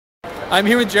I'm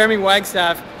here with Jeremy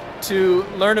Wagstaff to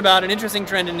learn about an interesting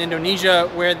trend in Indonesia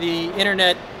where the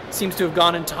internet seems to have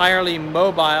gone entirely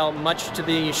mobile, much to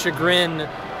the chagrin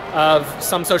of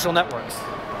some social networks.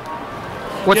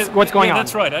 What's going on?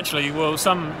 That's right, actually. Well,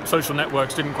 some social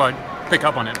networks didn't quite pick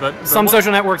up on it, but some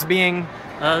social networks being?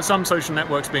 Some social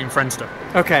networks being Friendster.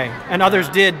 Okay, and others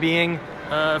did being?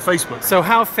 Facebook. So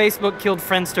how Facebook killed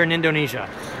Friendster in Indonesia?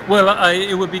 Well,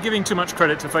 it would be giving too much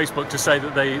credit to Facebook to say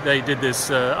that they did this.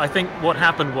 I think what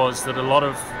happened was that a lot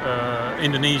of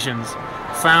Indonesians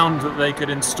found that they could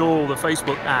install the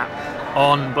Facebook app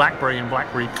on BlackBerry and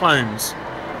BlackBerry clones,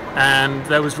 and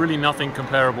there was really nothing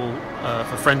comparable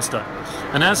for Friendster.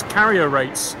 And as carrier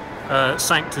rates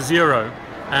sank to zero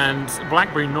and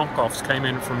BlackBerry knockoffs came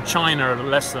in from China at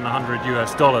less than $100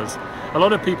 US, a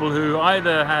lot of people who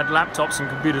either had laptops and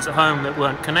computers at home that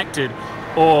weren't connected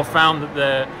or found that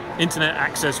their internet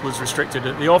access was restricted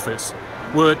at the office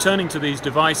were turning to these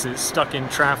devices stuck in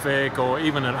traffic or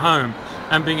even at home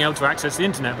and being able to access the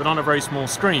internet, but on a very small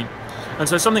screen. And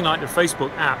so something like the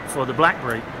Facebook app for the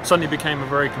BlackBerry suddenly became a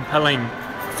very compelling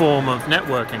form of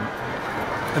networking.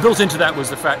 And built into that was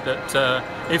the fact that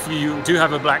if you do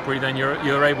have a BlackBerry, then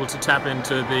you're able to tap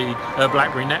into the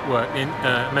BlackBerry network.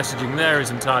 Messaging there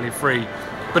is entirely free.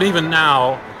 But even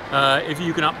now, if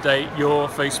you can update your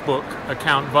Facebook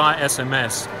account via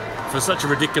SMS for such a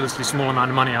ridiculously small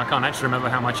amount of money, I can't actually remember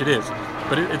how much it is,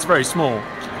 but it's very small.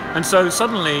 And so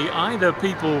suddenly, either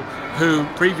people who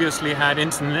previously had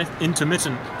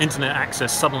intermittent internet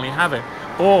access suddenly have it,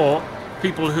 or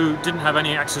people who didn't have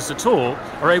any access at all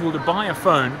are able to buy a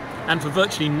phone and for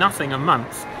virtually nothing a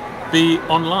month be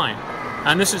online.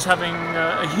 And this is having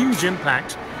a huge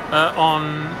impact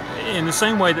in the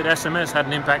same way that SMS had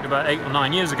an impact about 8 or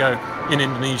 9 years ago in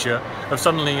Indonesia, of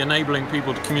suddenly enabling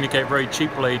people to communicate very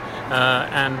cheaply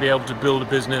and be able to build a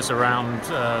business around,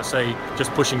 say,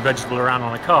 just pushing vegetable around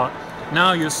on a cart.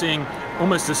 Now you're seeing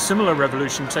almost a similar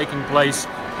revolution taking place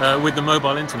with the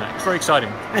mobile internet. It's very exciting.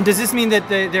 And does this mean that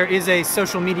there is a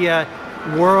social media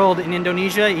world in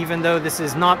Indonesia, even though this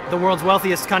is not the world's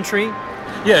wealthiest country?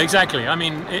 Yeah, exactly. I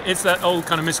mean, it's that old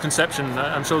kind of misconception,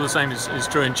 I'm sure the same is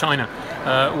true in China,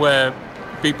 where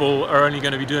people are only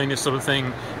going to be doing this sort of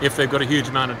thing if they've got a huge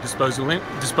amount of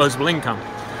disposable income.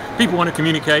 People want to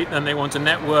communicate and they want to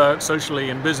network socially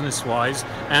and business-wise,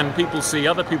 and people see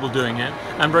other people doing it,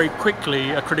 and very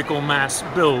quickly a critical mass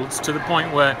builds to the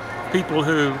point where people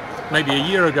who maybe a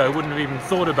year ago wouldn't have even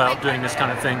thought about doing this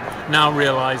kind of thing now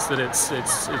realize that it's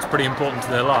pretty important to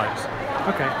their lives.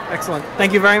 Okay, excellent.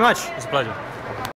 Thank you very much. It's a pleasure.